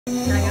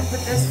And I'm gonna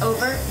put this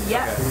over.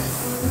 Yep.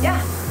 Okay.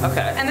 Yeah.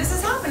 Okay. And this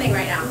is happening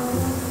right now.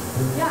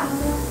 Yeah.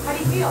 How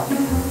do you feel?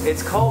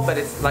 It's cold, but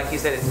it's like you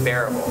said, it's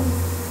bearable.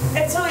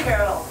 It's totally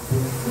bearable.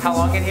 How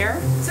long in here?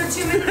 So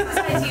 2 minutes is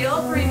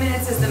ideal, 3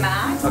 minutes is the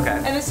max. Okay.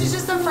 And this is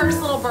just the first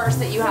little burst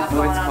that you have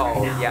going on cold.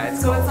 right now. Yeah, it's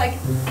so cold. it's like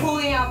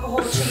cooling out the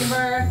whole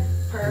chamber.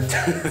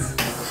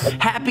 Perfect.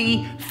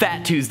 Happy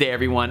Fat Tuesday,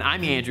 everyone.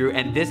 I'm Andrew,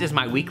 and this is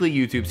my weekly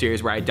YouTube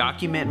series where I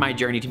document my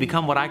journey to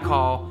become what I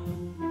call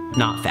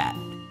not fat.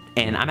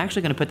 And I'm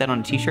actually gonna put that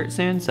on a t-shirt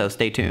soon, so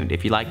stay tuned.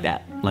 If you like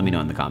that, let me know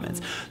in the comments.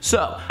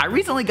 So, I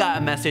recently got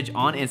a message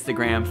on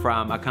Instagram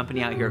from a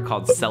company out here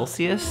called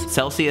Celsius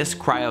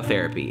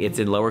Cryotherapy. It's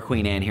in Lower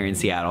Queen Anne here in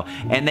Seattle.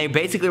 And they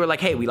basically were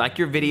like, hey, we like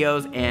your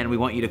videos and we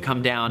want you to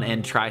come down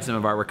and try some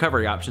of our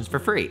recovery options for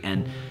free.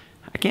 And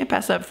I can't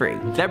pass up free.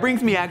 That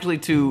brings me actually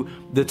to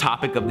the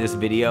topic of this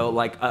video.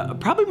 Like,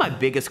 probably my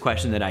biggest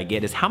question that I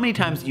get is how many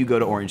times do you go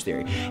to Orange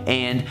Theory?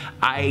 And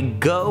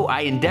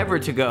I endeavor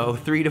to go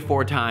 3 to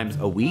 4 times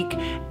a week,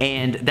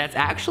 and that's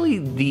actually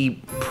the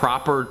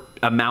proper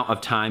amount of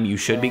time you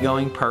should be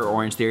going per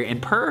Orange Theory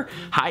and per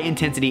high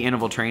intensity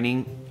interval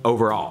training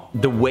overall.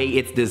 The way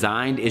it's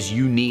designed is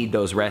you need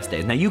those rest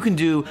days. Now you can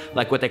do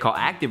like what they call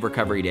active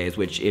recovery days,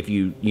 which if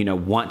you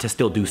want to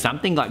still do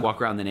something like walk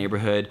around the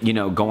neighborhood,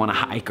 go on a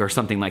hike or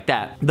something like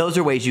that, those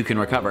are ways you can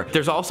recover.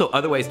 There's also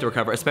other ways to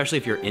recover, especially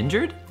if you're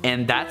injured,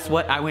 and that's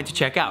what I went to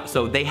check out.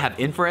 So they have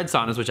infrared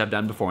saunas, which I've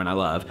done before and I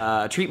love,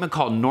 a treatment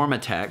called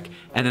Normatec,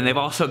 and then they've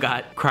also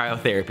got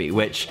cryotherapy,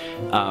 which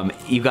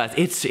you guys,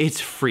 it's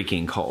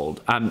freaking cold.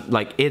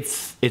 Like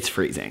it's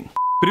freezing.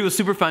 But it was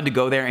super fun to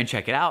go there and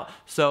check it out.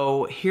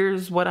 So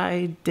here's what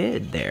I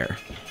did there.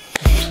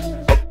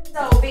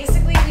 So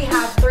basically we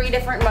have 3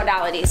 different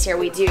modalities here.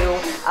 We do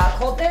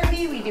cold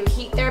therapy, we do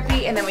heat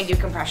therapy, and then we do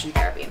compression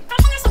therapy.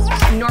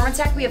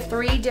 Normatec, we have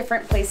 3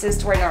 different places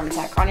to wear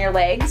Normatec. On your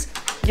legs,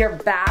 your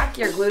back,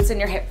 your glutes, and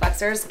your hip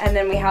flexors, and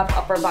then we have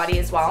upper body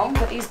as well.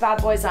 Put these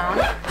bad boys on.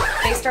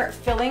 They start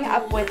filling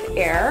up with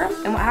air,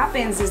 and what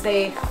happens is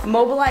they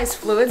mobilize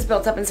fluids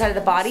built up inside of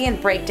the body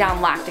and break down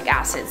lactic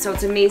acid. So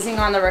it's amazing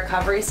on the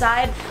recovery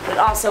side, but it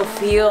also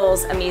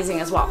feels amazing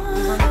as well.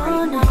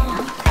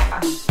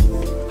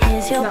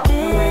 Here's your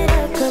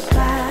bitter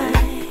goodbye.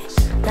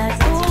 That's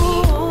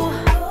me.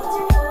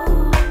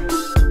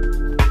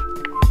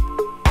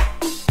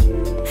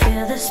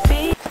 Feel the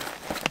speed.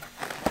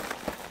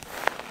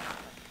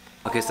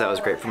 Okay, so that was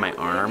great for my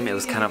arm. It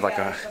was kind of like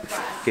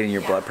getting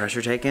your blood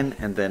pressure taken,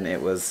 and then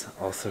it was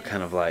also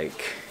kind of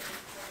like,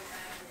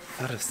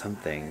 I thought of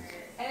something.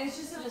 I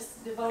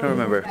don't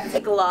remember. The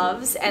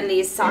gloves and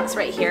these socks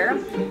right here,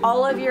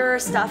 all of your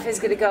stuff is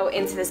gonna go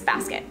into this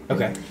basket.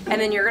 Okay.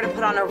 And then you're gonna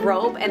put on a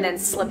robe and then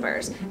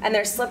slippers. And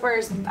there's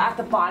slippers at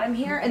the bottom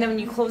here, and then when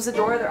you close the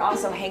door, they're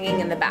also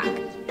hanging in the back.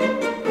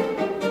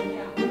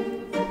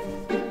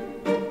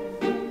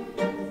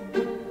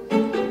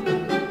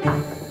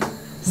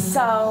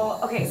 So,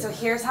 okay, so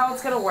here's how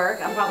it's gonna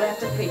work. I'll probably have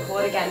to pre-pull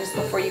it again just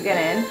before you get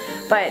in.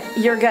 But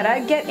you're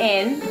gonna get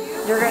in,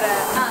 we're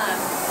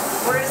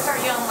gonna start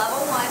you on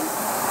level 1.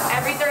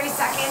 Every 30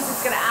 seconds,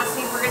 it's gonna ask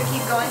me if we're gonna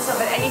keep going, so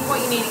if at any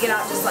point you need to get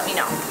out, just let me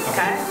know,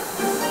 okay?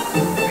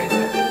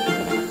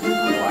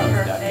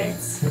 Perfect.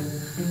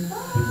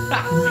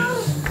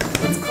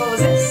 Let's close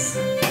this.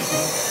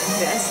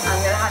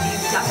 I'm gonna have you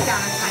duck down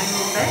a tiny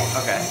little bit.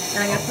 Okay.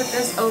 And I'm gonna put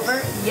this over,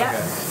 yep.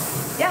 Okay.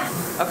 Yeah.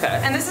 Okay.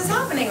 And this is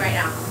happening right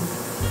now.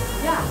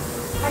 Yeah.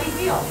 How do you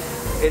feel?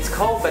 It's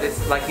cold, but it's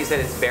like you said,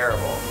 it's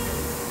bearable.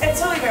 It's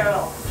totally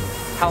bearable.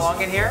 How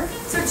long in here?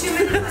 So 2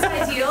 minutes is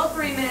ideal,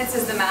 3 minutes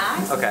is the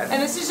max. Okay.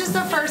 And this is just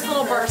the first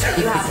little burst that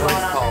you have So going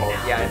it's on cold. right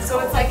now. Yeah, it's so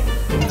cold. it's like.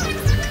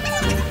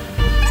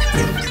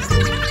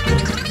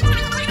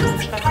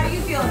 How are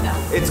you feeling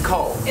though? It's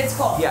cold. It's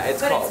cold. Yeah,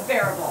 it's but cold. But it's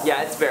bearable.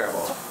 Yeah, it's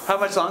bearable. How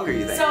much longer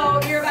you think?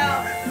 So you're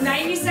about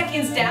 90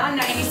 seconds down,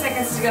 90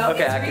 seconds to go.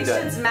 Okay, it's I can reached do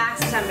it. its max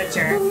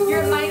temperature.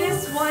 You're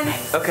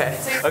 -1. Okay.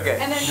 So Okay.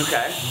 And then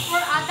okay. we're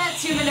at that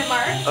 2-minute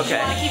mark. Okay.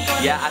 You want to keep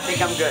going? Yeah, I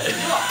think I'm good.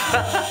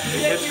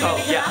 It's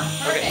cold.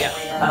 Yeah. Okay.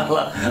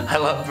 Yeah. I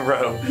love the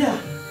robe. Yeah.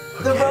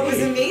 The robe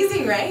is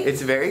amazing, right?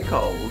 It's very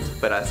cold,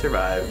 but I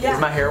survived. Yeah.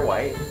 Is my hair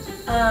white?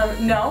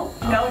 No,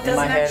 it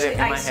doesn't actually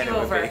ice you it would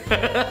over. be.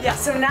 Yeah,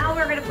 so now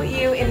we're gonna put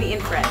you in the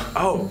infrared.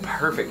 Oh,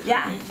 perfect.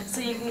 Yeah, so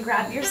you can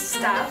grab your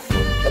stuff.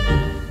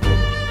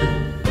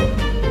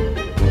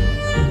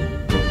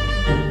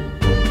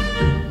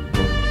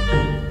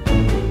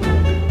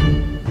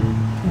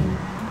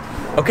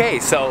 Okay,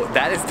 so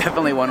that is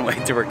definitely one way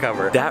to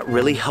recover. That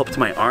really helped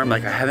my arm.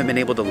 Like, I haven't been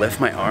able to lift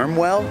my arm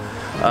well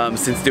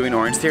since doing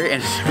Orange Theory,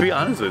 and to be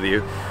honest with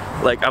you,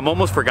 like, I'm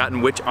almost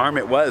forgotten which arm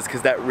it was,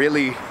 because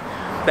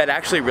that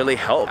actually really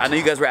helped. I know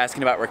you guys were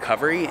asking about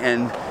recovery,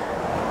 and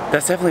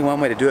that's definitely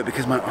one way to do it,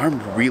 because my arm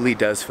really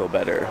does feel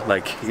better,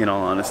 like, in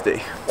all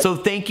honesty. So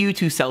thank you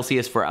to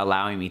Celsius for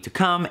allowing me to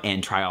come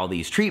and try all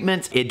these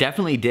treatments. It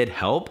definitely did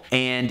help.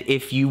 And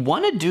if you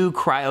want to do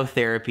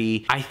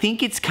cryotherapy, I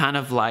think it's kind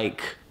of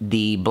like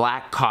the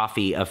black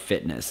coffee of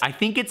fitness. I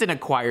think it's an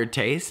acquired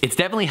taste. It's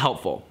definitely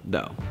helpful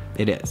though.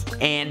 It is.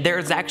 And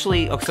there's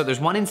actually, so there's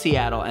one in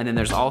Seattle and then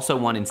there's also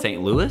one in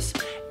St. Louis.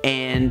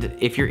 And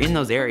if you're in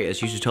those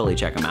areas, you should totally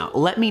check them out.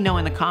 Let me know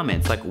in the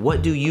comments, like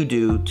what do you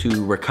do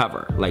to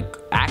recover? Like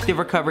active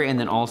recovery, and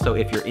then also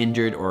if you're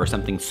injured or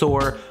something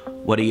sore,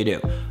 what do you do?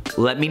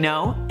 Let me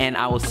know, and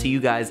I will see you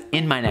guys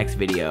in my next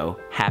video.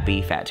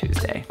 Happy Fat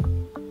Tuesday.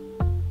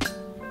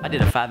 I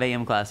did a 5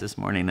 a.m. class this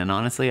morning, and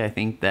honestly, I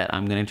think that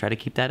I'm gonna try to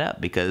keep that up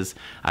because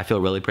I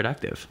feel really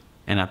productive.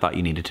 And I thought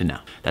you needed to know.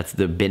 That's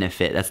the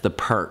benefit, that's the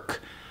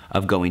perk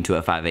of going to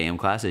a 5 a.m.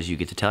 class, is you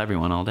get to tell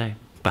everyone all day.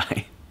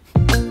 Bye.